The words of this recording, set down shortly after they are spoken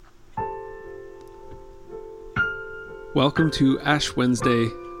Welcome to Ash Wednesday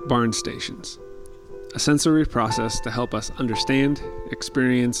Barn Stations, a sensory process to help us understand,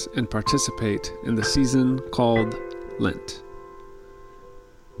 experience, and participate in the season called Lent.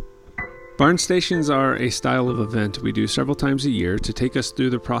 Barn stations are a style of event we do several times a year to take us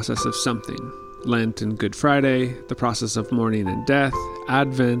through the process of something. Lent and Good Friday, the process of mourning and death,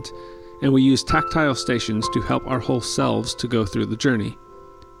 Advent, and we use tactile stations to help our whole selves to go through the journey.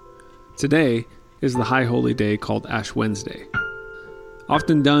 Today is the high holy day called Ash Wednesday.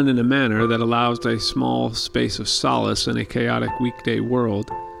 Often done in a manner that allows a small space of solace in a chaotic weekday world,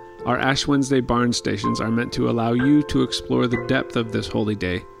 our Ash Wednesday barn stations are meant to allow you to explore the depth of this holy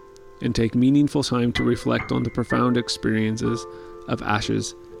day and take meaningful time to reflect on the profound experiences of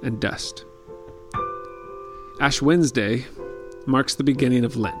ashes and dust. Ash Wednesday marks the beginning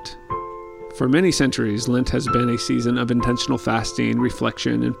of Lent. For many centuries, Lent has been a season of intentional fasting,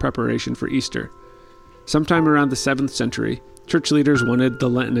 reflection, and preparation for Easter. Sometime around the 7th century, church leaders wanted the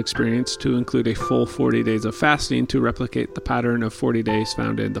Lenten experience to include a full 40 days of fasting to replicate the pattern of 40 days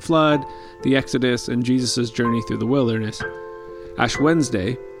found in the flood, the Exodus, and Jesus' journey through the wilderness. Ash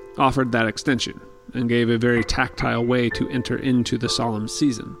Wednesday offered that extension and gave a very tactile way to enter into the solemn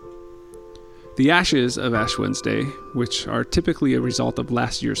season. The ashes of Ash Wednesday, which are typically a result of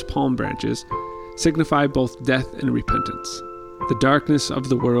last year's palm branches, signify both death and repentance, the darkness of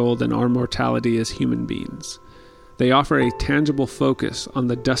the world and our mortality as human beings. They offer a tangible focus on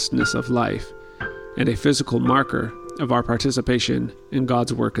the dustness of life and a physical marker of our participation in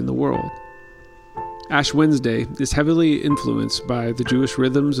God's work in the world. Ash Wednesday is heavily influenced by the Jewish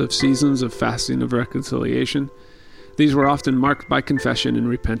rhythms of seasons of fasting of reconciliation. These were often marked by confession and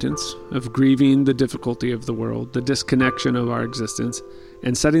repentance, of grieving the difficulty of the world, the disconnection of our existence,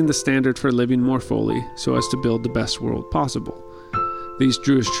 and setting the standard for living more fully so as to build the best world possible. These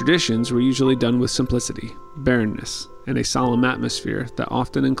Jewish traditions were usually done with simplicity, barrenness, and a solemn atmosphere that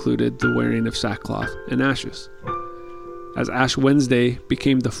often included the wearing of sackcloth and ashes. As Ash Wednesday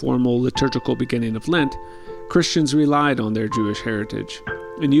became the formal liturgical beginning of Lent, Christians relied on their Jewish heritage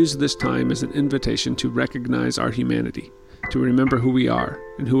and used this time as an invitation to recognize our humanity, to remember who we are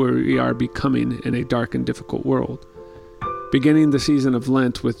and who we are becoming in a dark and difficult world. Beginning the season of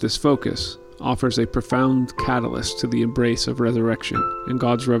Lent with this focus offers a profound catalyst to the embrace of resurrection and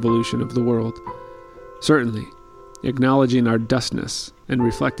God's revolution of the world. Certainly, acknowledging our dustness and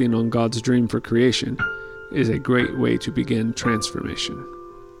reflecting on God's dream for creation is a great way to begin transformation.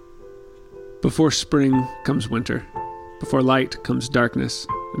 Before spring comes winter, before light comes darkness,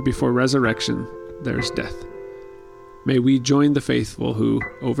 and before resurrection there is death. May we join the faithful who,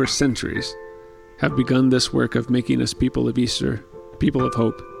 over centuries, have begun this work of making us people of Easter, people of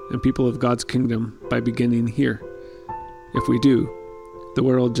hope, and people of God's kingdom by beginning here. If we do, the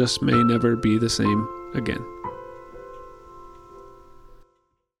world just may never be the same again.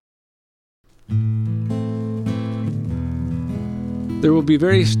 There will be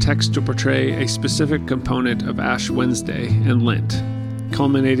various texts to portray a specific component of Ash Wednesday and Lent,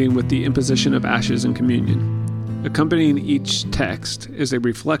 culminating with the imposition of ashes and communion. Accompanying each text is a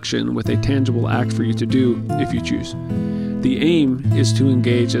reflection with a tangible act for you to do if you choose. The aim is to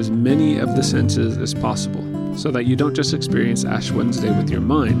engage as many of the senses as possible, so that you don't just experience Ash Wednesday with your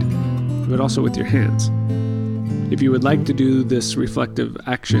mind, but also with your hands. If you would like to do this reflective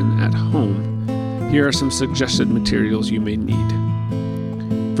action at home, here are some suggested materials you may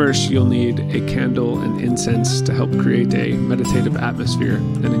need. First, you'll need a candle and incense to help create a meditative atmosphere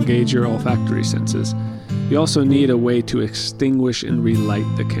and engage your olfactory senses. You also need a way to extinguish and relight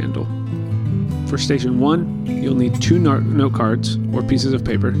the candle. For Station 1, you'll need 2 note cards or pieces of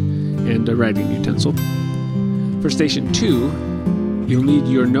paper and a writing utensil. For Station 2, you'll need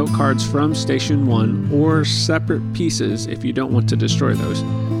your note cards from Station 1 or separate pieces if you don't want to destroy those.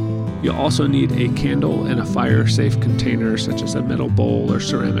 You'll also need a candle and a fire-safe container such as a metal bowl or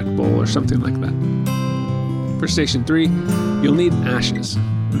ceramic bowl or something like that. For Station 3, you'll need ashes.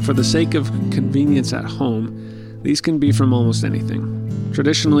 And for the sake of convenience at home, these can be from almost anything.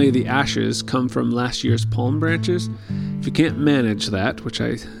 Traditionally, the ashes come from last year's palm branches. If you can't manage that, which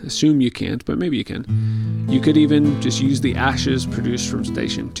I assume you can't, but maybe you can, you could even just use the ashes produced from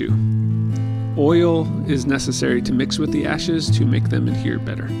Station 2. Oil is necessary to mix with the ashes to make them adhere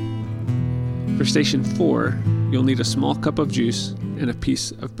better. For Station 4, you'll need a small cup of juice and a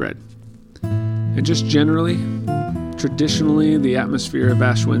piece of bread. And just generally, traditionally, the atmosphere of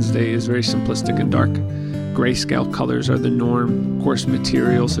Ash Wednesday is very simplistic and dark. Grayscale colors are the norm. Coarse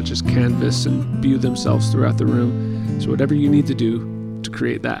materials such as canvas imbue themselves throughout the room. So whatever you need to do to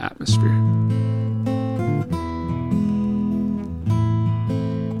create that atmosphere.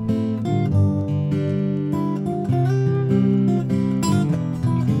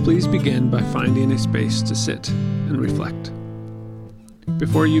 Please begin by finding a space to sit and reflect.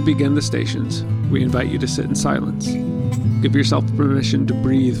 Before you begin the stations, we invite you to sit in silence. Give yourself permission to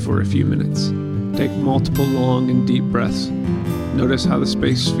breathe for a few minutes. Take multiple long and deep breaths. Notice how the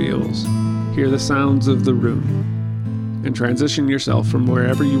space feels. Hear the sounds of the room. And transition yourself from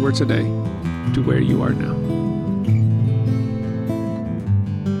wherever you were today to where you are now.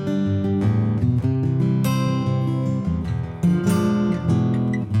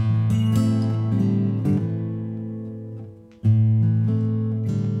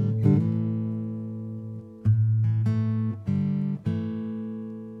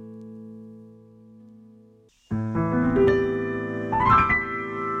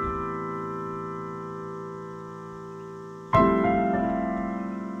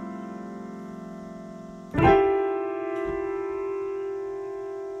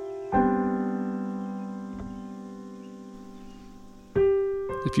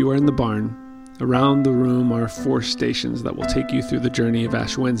 If you are in the barn, around the room are 4 stations that will take you through the journey of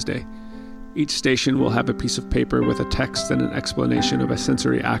Ash Wednesday. Each station will have a piece of paper with a text and an explanation of a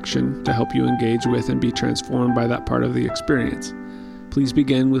sensory action to help you engage with and be transformed by that part of the experience. Please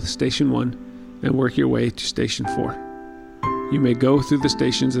begin with Station 1 and work your way to Station 4. You may go through the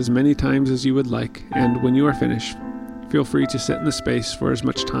stations as many times as you would like, and when you are finished, feel free to sit in the space for as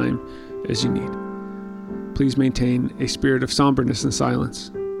much time as you need. Please maintain a spirit of somberness and silence,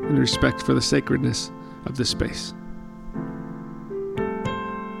 and respect for the sacredness of this space.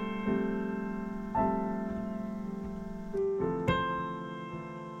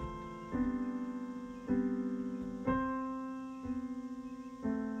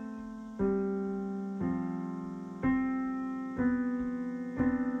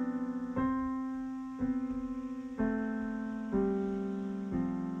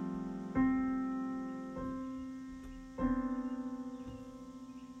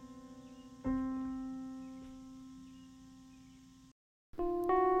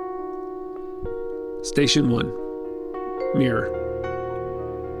 Station 1. Mirror.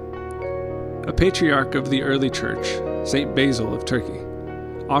 A patriarch of the early church, St. Basil of Turkey,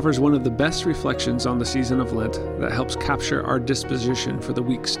 offers one of the best reflections on the season of Lent that helps capture our disposition for the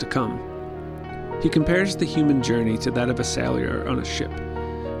weeks to come. He compares the human journey to that of a sailor on a ship.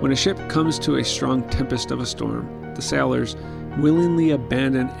 When a ship comes to a strong tempest of a storm, the sailors willingly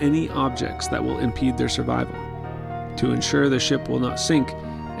abandon any objects that will impede their survival. To ensure the ship will not sink,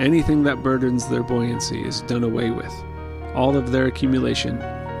 anything that burdens their buoyancy is done away with. All of their accumulation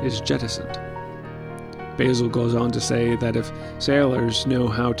is jettisoned. Basil goes on to say that if sailors know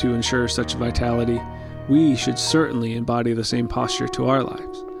how to ensure such vitality, we should certainly embody the same posture to our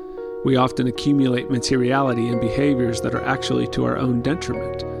lives. We often accumulate materiality and behaviors that are actually to our own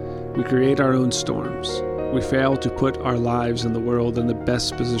detriment. We create our own storms. We fail to put our lives in the world in the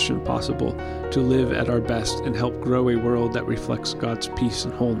best position possible to live at our best and help grow a world that reflects God's peace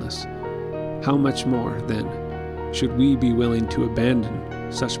and wholeness. How much more, then, should we be willing to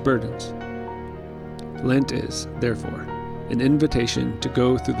abandon such burdens? Lent is, therefore, an invitation to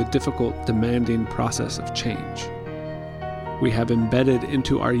go through the difficult, demanding process of change. We have embedded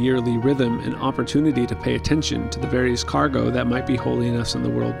into our yearly rhythm an opportunity to pay attention to the various cargo that might be holding us and the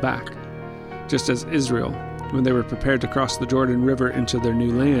world back. Just as Israel, when they were prepared to cross the Jordan River into their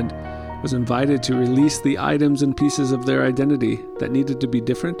new land, was invited to release the items and pieces of their identity that needed to be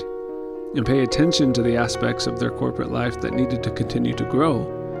different, and pay attention to the aspects of their corporate life that needed to continue to grow,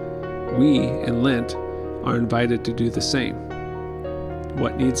 we, in Lent, are invited to do the same.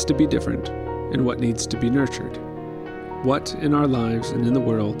 What needs to be different, and what needs to be nurtured? What in our lives and in the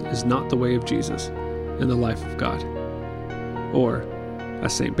world is not the way of Jesus and the life of God? Or,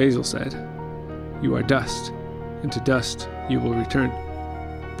 as St. Basil said, "You are dust, and to dust you will return.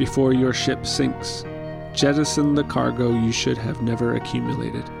 Before your ship sinks, jettison the cargo you should have never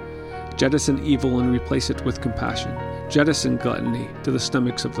accumulated. Jettison evil and replace it with compassion. Jettison gluttony to the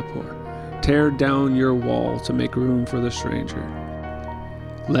stomachs of the poor. Tear down your wall to make room for the stranger.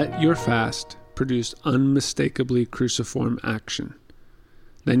 Let your fast produce unmistakably cruciform action.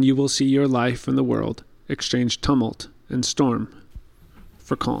 Then you will see your life and the world exchange tumult and storm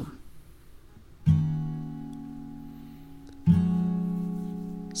for calm."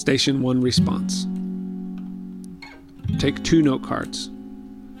 Station 1 response. Take 2 note cards.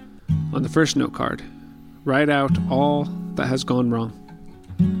 On the first note card, write out all that has gone wrong.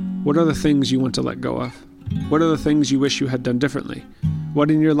 What are the things you want to let go of? What are the things you wish you had done differently?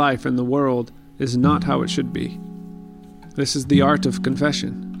 What in your life and the world is not how it should be? This is the art of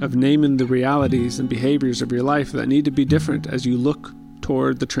confession, of naming the realities and behaviors of your life that need to be different as you look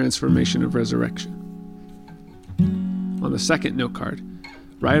toward the transformation of resurrection. On the second note card,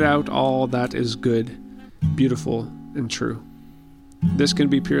 Write out all that is good, beautiful, and true. This can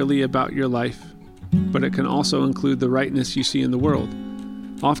be purely about your life, but it can also include the rightness you see in the world.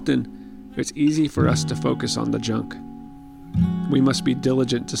 Often, it's easy for us to focus on the junk. We must be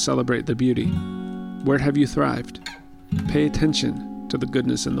diligent to celebrate the beauty. Where have you thrived? Pay attention to the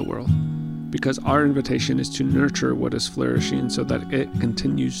goodness in the world, because our invitation is to nurture what is flourishing so that it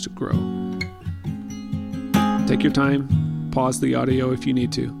continues to grow. Take your time, pause the audio if you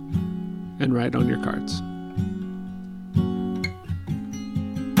need to, and write on your cards.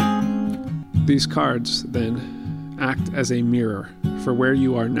 These cards, then, act as a mirror for where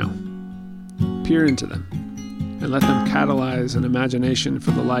you are now. Peer into them, and let them catalyze an imagination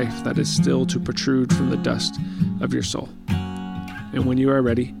for the life that is still to protrude from the dust of your soul. And when you are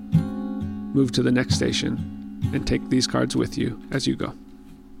ready, move to the next station and take these cards with you as you go.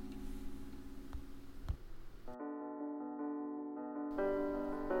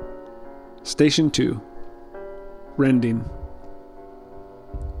 Station 2. Rending.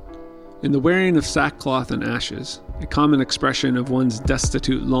 In the wearing of sackcloth and ashes, a common expression of one's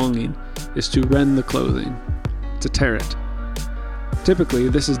destitute longing is to rend the clothing, to tear it. Typically,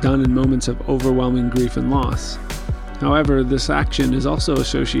 this is done in moments of overwhelming grief and loss. However, this action is also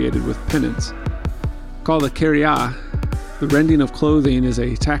associated with penance. Called a kyria, the rending of clothing is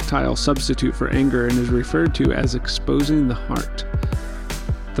a tactile substitute for anger and is referred to as exposing the heart.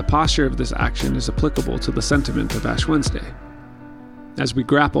 The posture of this action is applicable to the sentiment of Ash Wednesday. As we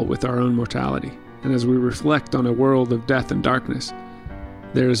grapple with our own mortality, and as we reflect on a world of death and darkness,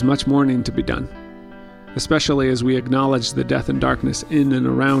 there is much mourning to be done, especially as we acknowledge the death and darkness in and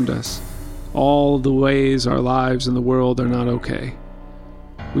around us, all the ways our lives and the world are not okay.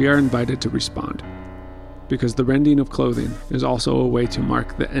 We are invited to respond, because the rending of clothing is also a way to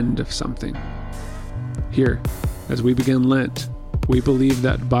mark the end of something. Here, as we begin Lent, we believe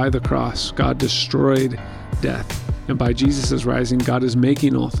that by the cross, God destroyed death, and by Jesus' rising, God is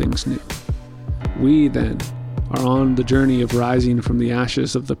making all things new. We, then, are on the journey of rising from the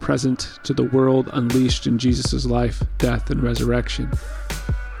ashes of the present to the world unleashed in Jesus' life, death, and resurrection.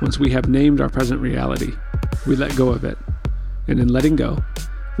 Once we have named our present reality, we let go of it, and in letting go,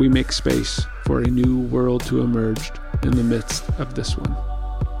 we make space for a new world to emerge in the midst of this one.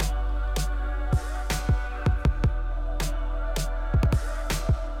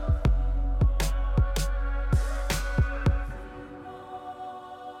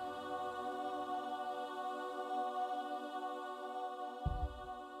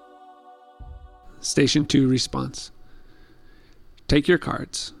 Station 2 response. Take your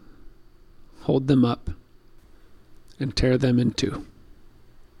cards, hold them up, and tear them in two.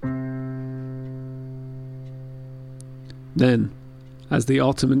 Then, as the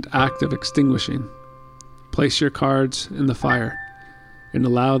ultimate act of extinguishing, place your cards in the fire and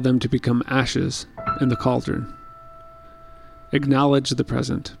allow them to become ashes in the cauldron. Acknowledge the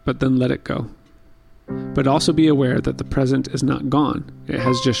present, but then let it go. But also be aware that the present is not gone, it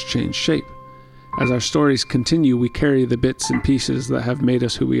has just changed shape. As our stories continue, we carry the bits and pieces that have made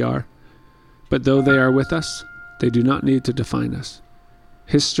us who we are. But though they are with us, they do not need to define us.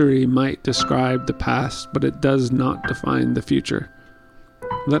 History might describe the past, but it does not define the future.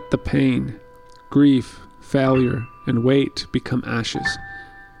 Let the pain, grief, failure, and weight become ashes,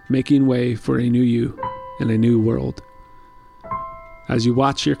 making way for a new you and a new world. As you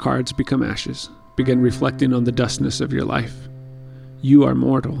watch your cards become ashes, begin reflecting on the dustness of your life. You are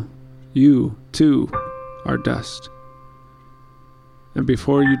mortal. You, too, are dust. And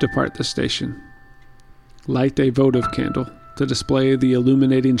before you depart the station, light a votive candle to display the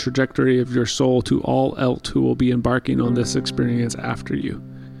illuminating trajectory of your soul to all else who will be embarking on this experience after you.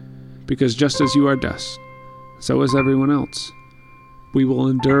 Because just as you are dust, so is everyone else. We will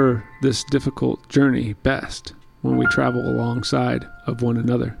endure this difficult journey best when we travel alongside of one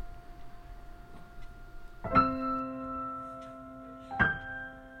another.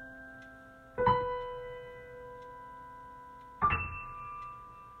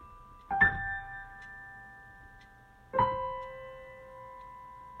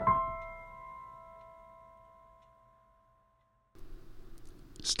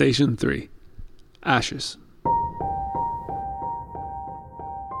 Station 3. Ashes.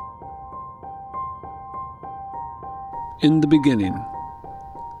 In the beginning,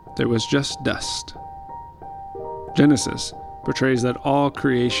 there was just dust. Genesis portrays that all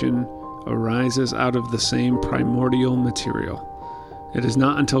creation arises out of the same primordial material. It is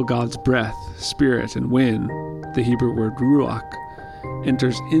not until God's breath, spirit, and wind, the Hebrew word ruach,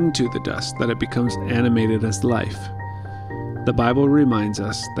 enters into the dust that it becomes animated as life. The Bible reminds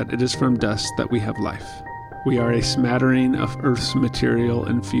us that it is from dust that we have life. We are a smattering of Earth's material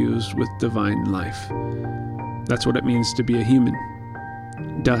infused with divine life. That's what it means to be a human.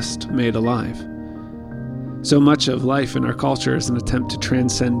 Dust made alive. So much of life in our culture is an attempt to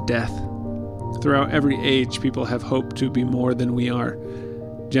transcend death. Throughout every age, people have hoped to be more than we are.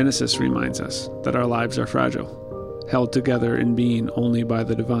 Genesis reminds us that our lives are fragile, held together in being only by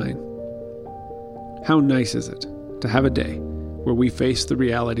the divine. How nice is it to have a day where we face the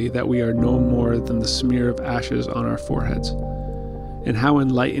reality that we are no more than the smear of ashes on our foreheads? And how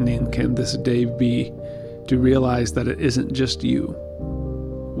enlightening can this day be to realize that it isn't just you.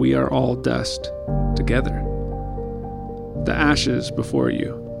 We are all dust together. The ashes before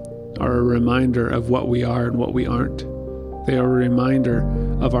you are a reminder of what we are and what we aren't. They are a reminder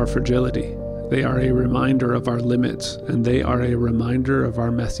of our fragility. They are a reminder of our limits, and they are a reminder of our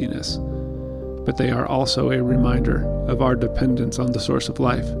messiness. But they are also a reminder of our dependence on the source of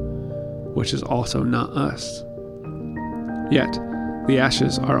life, which is also not us. Yet, the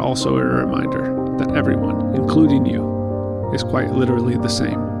ashes are also a reminder that everyone, including you, is quite literally the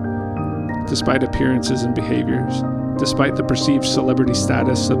same. Despite appearances and behaviors, despite the perceived celebrity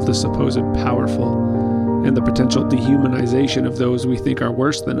status of the supposed powerful, and the potential dehumanization of those we think are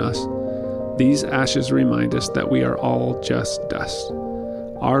worse than us, these ashes remind us that we are all just dust.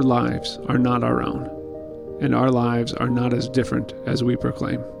 Our lives are not our own, and our lives are not as different as we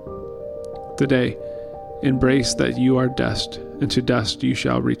proclaim. Today, embrace that you are dust, and to dust you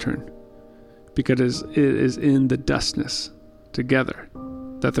shall return, because it is in the dustness, together,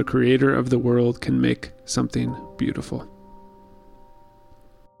 that the Creator of the world can make something beautiful.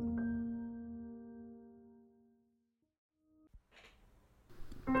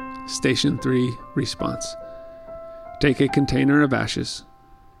 Station 3, Response. Take a container of ashes,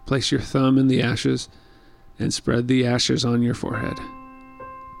 place your thumb in the ashes, and spread the ashes on your forehead.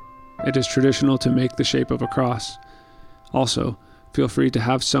 It is traditional to make the shape of a cross. Also, feel free to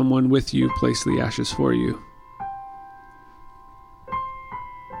have someone with you place the ashes for you.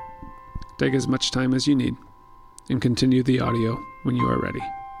 Take as much time as you need, and continue the audio when you are ready.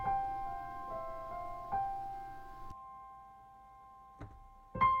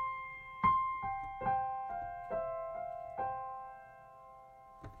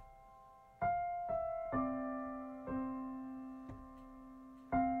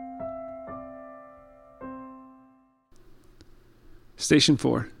 Station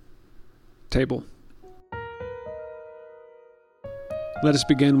 4, Table. Let us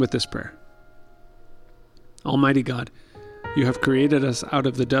begin with this prayer. Almighty God, you have created us out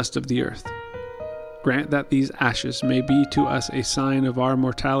of the dust of the earth. Grant that these ashes may be to us a sign of our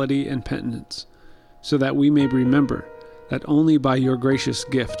mortality and penitence, so that we may remember that only by your gracious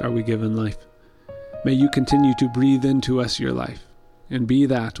gift are we given life. May you continue to breathe into us your life, and be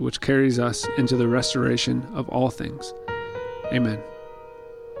that which carries us into the restoration of all things. Amen.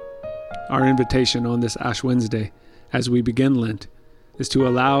 Our invitation on this Ash Wednesday, as we begin Lent, is to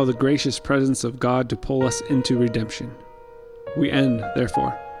allow the gracious presence of God to pull us into redemption. We end,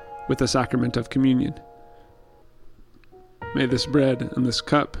 therefore, with the sacrament of communion. May this bread and this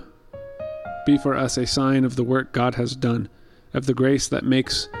cup be for us a sign of the work God has done, of the grace that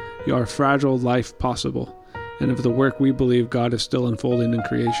makes our fragile life possible, and of the work we believe God is still unfolding in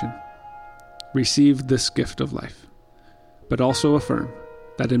creation. Receive this gift of life, but also affirm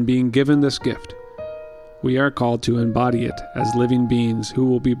that in being given this gift, we are called to embody it as living beings who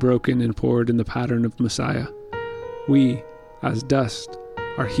will be broken and poured in the pattern of Messiah. We, as dust,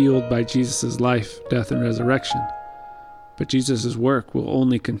 are healed by Jesus' life, death, and resurrection. But Jesus' work will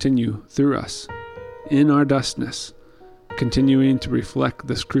only continue through us, in our dustness, continuing to reflect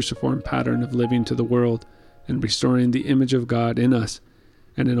this cruciform pattern of living to the world and restoring the image of God in us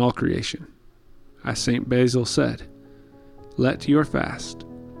and in all creation. As St. Basil said, let your fast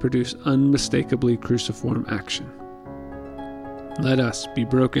produce unmistakably cruciform action. Let us be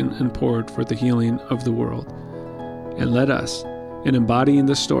broken and poured for the healing of the world. And let us, in embodying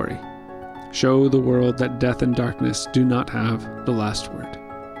this story, show the world that death and darkness do not have the last word.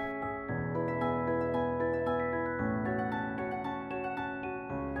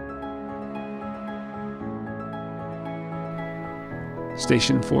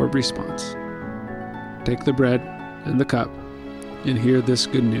 Station 4, Response. Take the bread and the cup, and hear this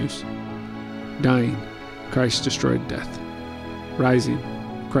good news. Dying, Christ destroyed death. Rising,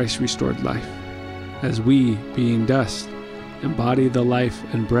 Christ restored life. As we, being dust, embody the life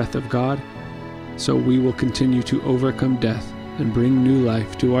and breath of God, so we will continue to overcome death and bring new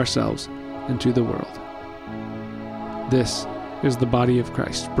life to ourselves and to the world. This is the body of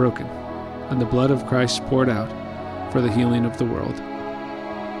Christ broken, and the blood of Christ poured out for the healing of the world.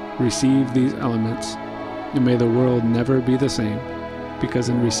 Receive these elements And may the world never be the same, because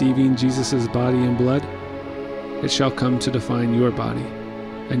in receiving Jesus' body and blood, it shall come to define your body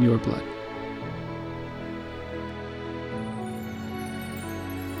and your blood.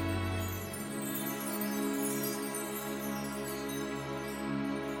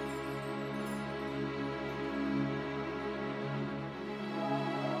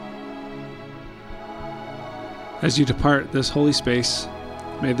 As you depart this holy space,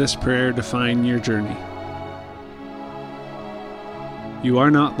 may this prayer define your journey. You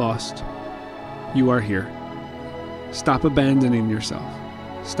are not lost. You are here. Stop abandoning yourself.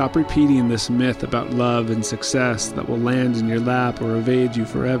 Stop repeating this myth about love and success that will land in your lap or evade you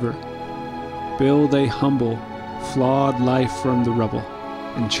forever. Build a humble, flawed life from the rubble,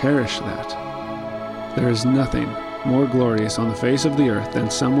 and cherish that. There is nothing more glorious on the face of the earth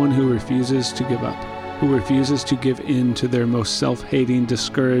than someone who refuses to give up, who refuses to give in to their most self-hating,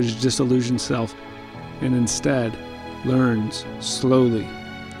 discouraged, disillusioned self, and instead learns slowly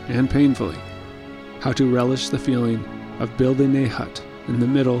and painfully how to relish the feeling of building a hut in the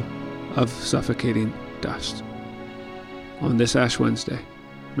middle of suffocating dust. On this Ash Wednesday,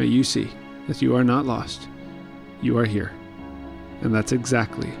 may you see that you are not lost, you are here, and that's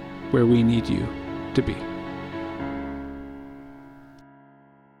exactly where we need you to be.